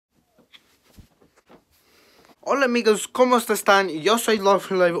Hola amigos, ¿cómo están? Yo soy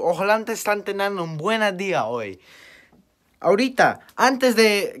Love Live. Ojalá te están teniendo un buen día hoy. Ahorita, antes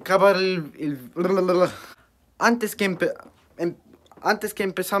de acabar antes que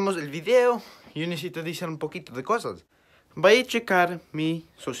empezamos el video, yo necesito decir un poquito de cosas. Vaya a checar mi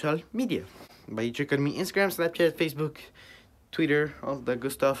social media. Vaya a checar mi Instagram, Snapchat, Facebook, Twitter, all that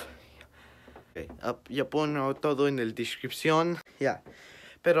good stuff. Okay, ya pongo todo en la descripción. Yeah.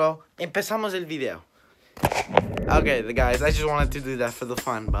 Pero empezamos el video. Okay, guys, I just wanted to do that for the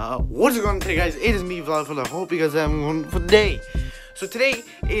fun. But what's going on today, guys? It is me, Vlog. I hope you guys are having one for the day. So today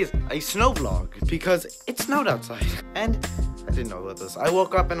is a snow vlog because it snowed outside, and I didn't know about this. I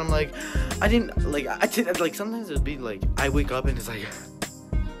woke up and I'm like, sometimes it'd be like I wake up and it's like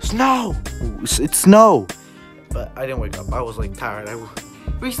snow. It's snow, but I didn't wake up. I was like tired.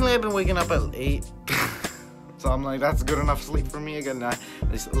 Recently I've been waking up at 8. So I'm like, that's good enough sleep for me. I got a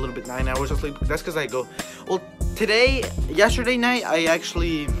little bit 9 hours of sleep. That's because I go, well, yesterday night, I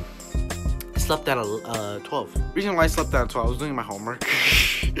actually slept at 12. Reason why I slept at 12, I was doing my homework.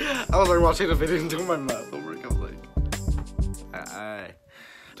 I was like watching a video and doing my math homework. I was like,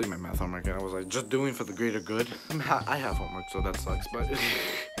 doing my math homework, and I was like, just doing for the greater good. I have homework, so that sucks, but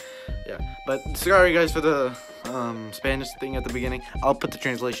yeah. But sorry guys for the Spanish thing at the beginning. I'll put the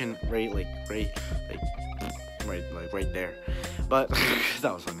translation right there. But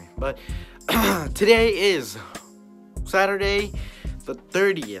that was funny. But today is Saturday the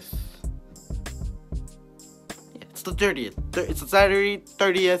 30th. Yeah, it's the 30th. It's Saturday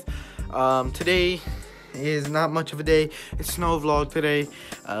 30th. Today is not much of a day. It's snow vlog today.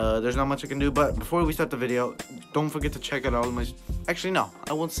 There's not much I can do, but before we start the video, don't forget to check out all my, actually no,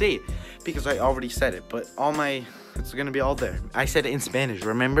 I won't say it because I already said it, but it's gonna be all there. I said it in Spanish,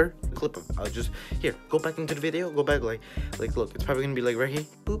 remember? The clip of it. I'll just, here, go back into the video, go back like look, it's probably gonna be like right here,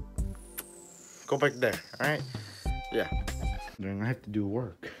 boop, go back there, all right? Yeah, then I have to do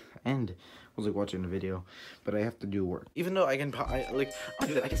work, and I was like watching the video, but I have to do work. Even though I'll do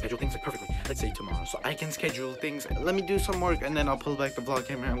that, I can schedule things like perfectly. Let's say tomorrow, so I can schedule things. Let me do some work, and then I'll pull back the vlog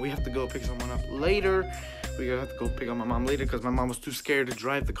camera, and we have to go pick someone up later. We're gonna have to go pick up my mom later because my mom was too scared to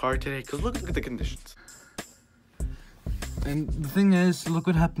drive the car today. Cause look at the conditions. And the thing is, look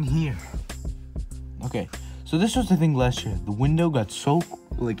what happened here. Okay, so this was the thing last year. The window got so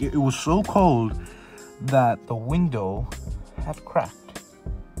it was so cold that the window had cracked.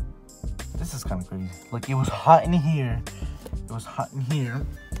 This is kind of crazy. Like, it was hot in here. It was hot in here.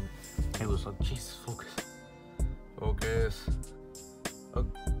 It was like, Jesus, focus. Focus. Okay.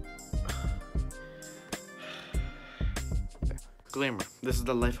 Disclaimer. This is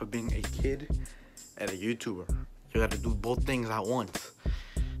the life of being a kid and a YouTuber. You gotta do both things at once.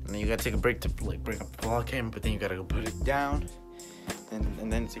 And then you gotta take a break to bring up the vlog camera, but then you gotta go put it down.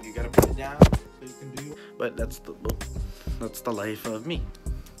 And then so you gotta put it down so you can do. But that's the life of me.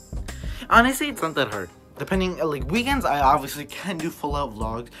 Honestly, it's not that hard. Depending, weekends, I obviously can do full-out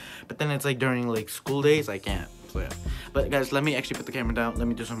vlogs, but then it's during school days, I can't. So yeah. But guys, let me actually put the camera down. Let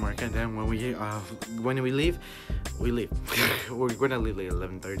me do some work, and then when we leave, we leave. We're gonna leave like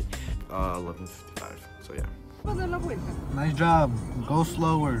 11:30, 11:55. So yeah. Nice job. Go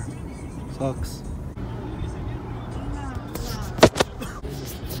slower. Sucks.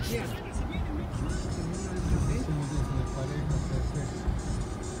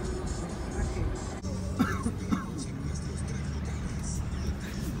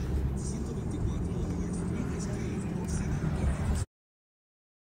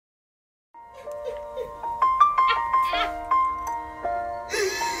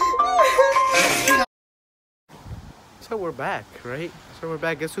 So we're back, right? So we're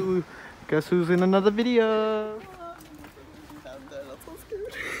back. Guess who's in another video? I'm so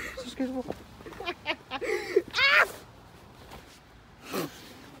scared. So scared.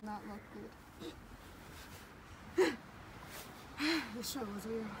 Not look good. This show was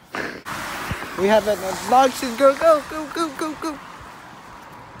weird. We have that vlog. She's go.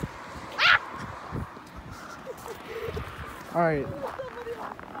 All right.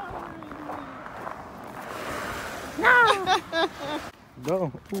 No!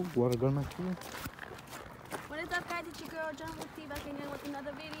 Go. Ooh, wanna go next to you? What is up, guys? It's your girl, JungRuthie, back again with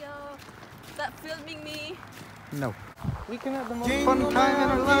another video. Stop filming me. No. We can have the most fun time in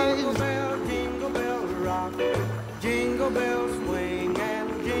our lives. Jingle bell rock, jingle bells swing,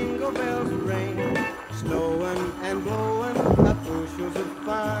 and jingle bells ring. Snowing and blowing up bushels of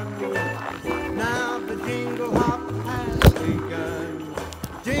fun. Now the jingle hop has begun.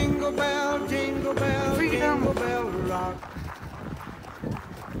 Jingle bell, jingle bell, jingle bell rock.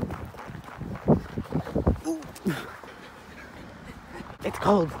 It's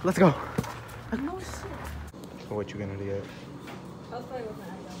cold. Let's go. No shit. So what you gonna do? I'll play with my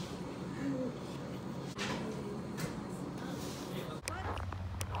item.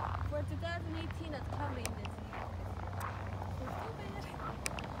 For 2018, that's coming this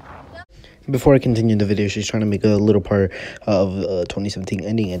year. Before I continue the video, she's trying to make a little part of 2017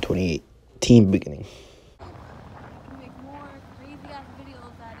 ending and 2018 beginning. Make more crazy ass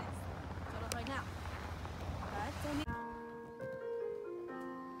videos that is sort of right now.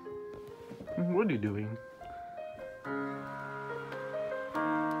 What are you doing?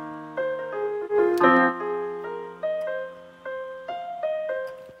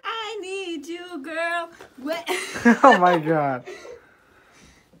 I need you, girl. What? Oh my god.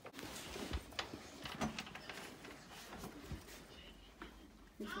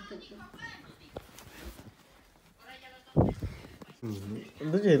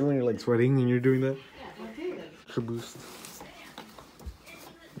 Look at it when you're like sweating and you're doing that. To boost.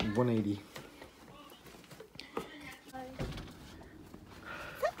 180.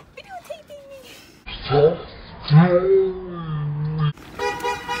 Stop videotaping me.